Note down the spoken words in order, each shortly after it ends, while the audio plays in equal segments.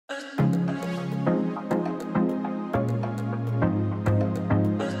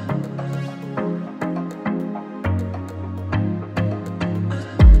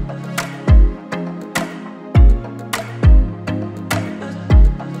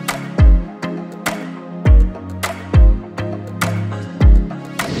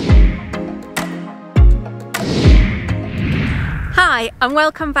Hi and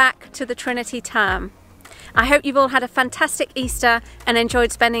welcome back to the Trinity term. I hope you've all had a fantastic Easter and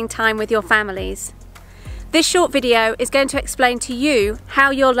enjoyed spending time with your families. This short video is going to explain to you how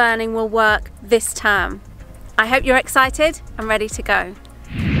your learning will work this term. I hope you're excited and ready to go.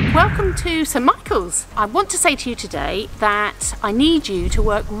 Welcome to St Michael's. I want to say to you today that I need you to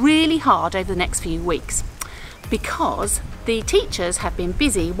work really hard over the next few weeks because the teachers have been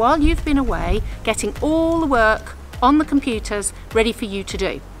busy while you've been away getting all the work on the computers ready for you to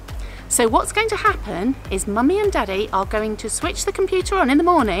do. So what's going to happen is Mummy and Daddy are going to switch the computer on in the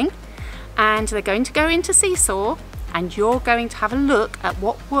morning and they're going to go into Seesaw and you're going to have a look at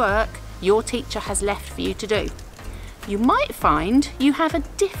what work your teacher has left for you to do. You might find you have a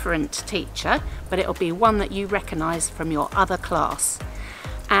different teacher, but it'll be one that you recognise from your other class.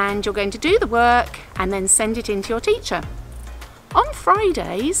 And you're going to do the work and then send it in to your teacher. On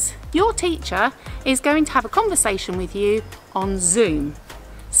Fridays, your teacher is going to have a conversation with you on Zoom.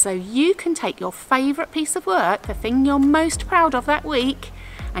 So you can take your favourite piece of work, the thing you're most proud of that week,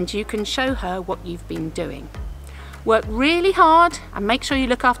 and you can show her what you've been doing. Work really hard and make sure you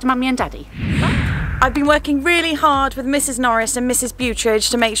look after Mummy and Daddy. I've been working really hard with Mrs Norris and Mrs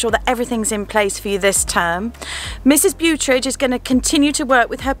Butridge to make sure that everything's in place for you this term. Mrs Butridge is going to continue to work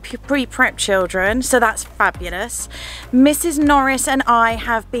with her pre-prep children, so that's fabulous. Mrs Norris and I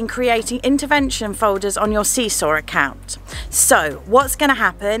have been creating intervention folders on your Seesaw account. So what's going to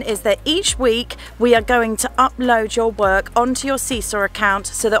happen is that each week we are going to upload your work onto your Seesaw account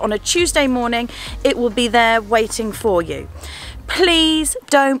so that on a Tuesday morning it will be there waiting for you. Please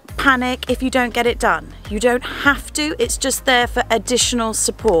don't panic if you don't get it done. You don't have to, it's just there for additional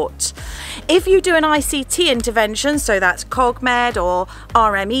support. If you do an ICT intervention, so that's CogMed or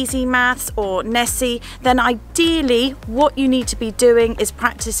RM Easy Maths or Nessie, then ideally what you need to be doing is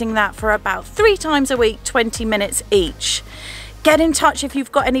practicing that for about 3 times a week, 20 minutes each. Get in touch if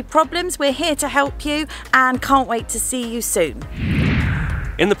you've got any problems, we're here to help you and can't wait to see you soon.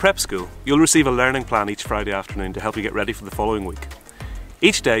 In the prep school, you'll receive a learning plan each Friday afternoon to help you get ready for the following week.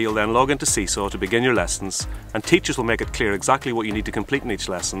 Each day you'll then log into Seesaw to begin your lessons, and teachers will make it clear exactly what you need to complete in each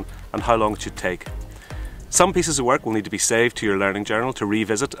lesson and how long it should take. Some pieces of work will need to be saved to your learning journal to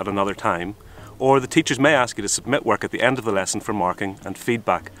revisit at another time, or the teachers may ask you to submit work at the end of the lesson for marking and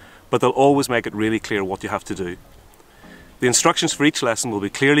feedback, but they'll always make it really clear what you have to do. The instructions for each lesson will be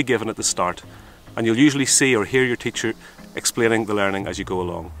clearly given at the start, and you'll usually see or hear your teacher explaining the learning as you go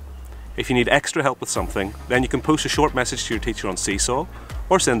along. If you need extra help with something, then you can post a short message to your teacher on Seesaw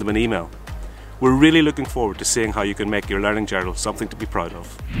or send them an email. We're really looking forward to seeing how you can make your learning journal something to be proud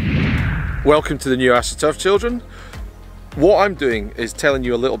of. Welcome to the new AstroTurf children. What I'm doing is telling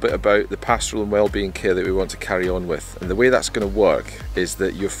you a little bit about the pastoral and wellbeing care that we want to carry on with, and the way that's going to work is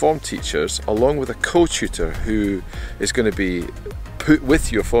that your form teachers, along with a co-tutor who is going to be put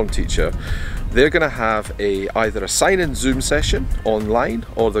with your form teacher, they're going to have either a sign-in Zoom session online,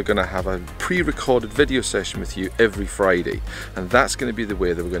 or they're going to have a pre-recorded video session with you every Friday. And that's going to be the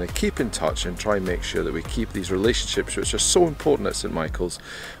way that we're going to keep in touch and try and make sure that we keep these relationships, which are so important at St Michael's,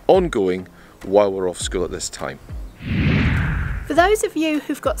 ongoing while we're off school at this time. For those of you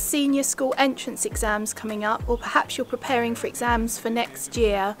who've got senior school entrance exams coming up, or perhaps you're preparing for exams for next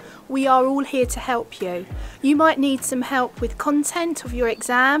year, we are all here to help you. You might need some help with content of your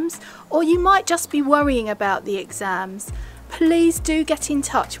exams, or you might just be worrying about the exams. Please do get in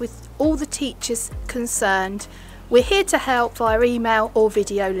touch with all the teachers concerned. We're here to help via email or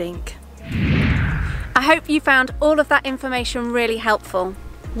video link. I hope you found all of that information really helpful.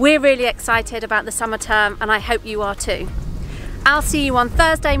 We're really excited about the summer term and I hope you are too. I'll see you on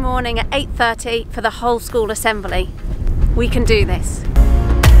Thursday morning at 8:30 for the whole school assembly. We can do this.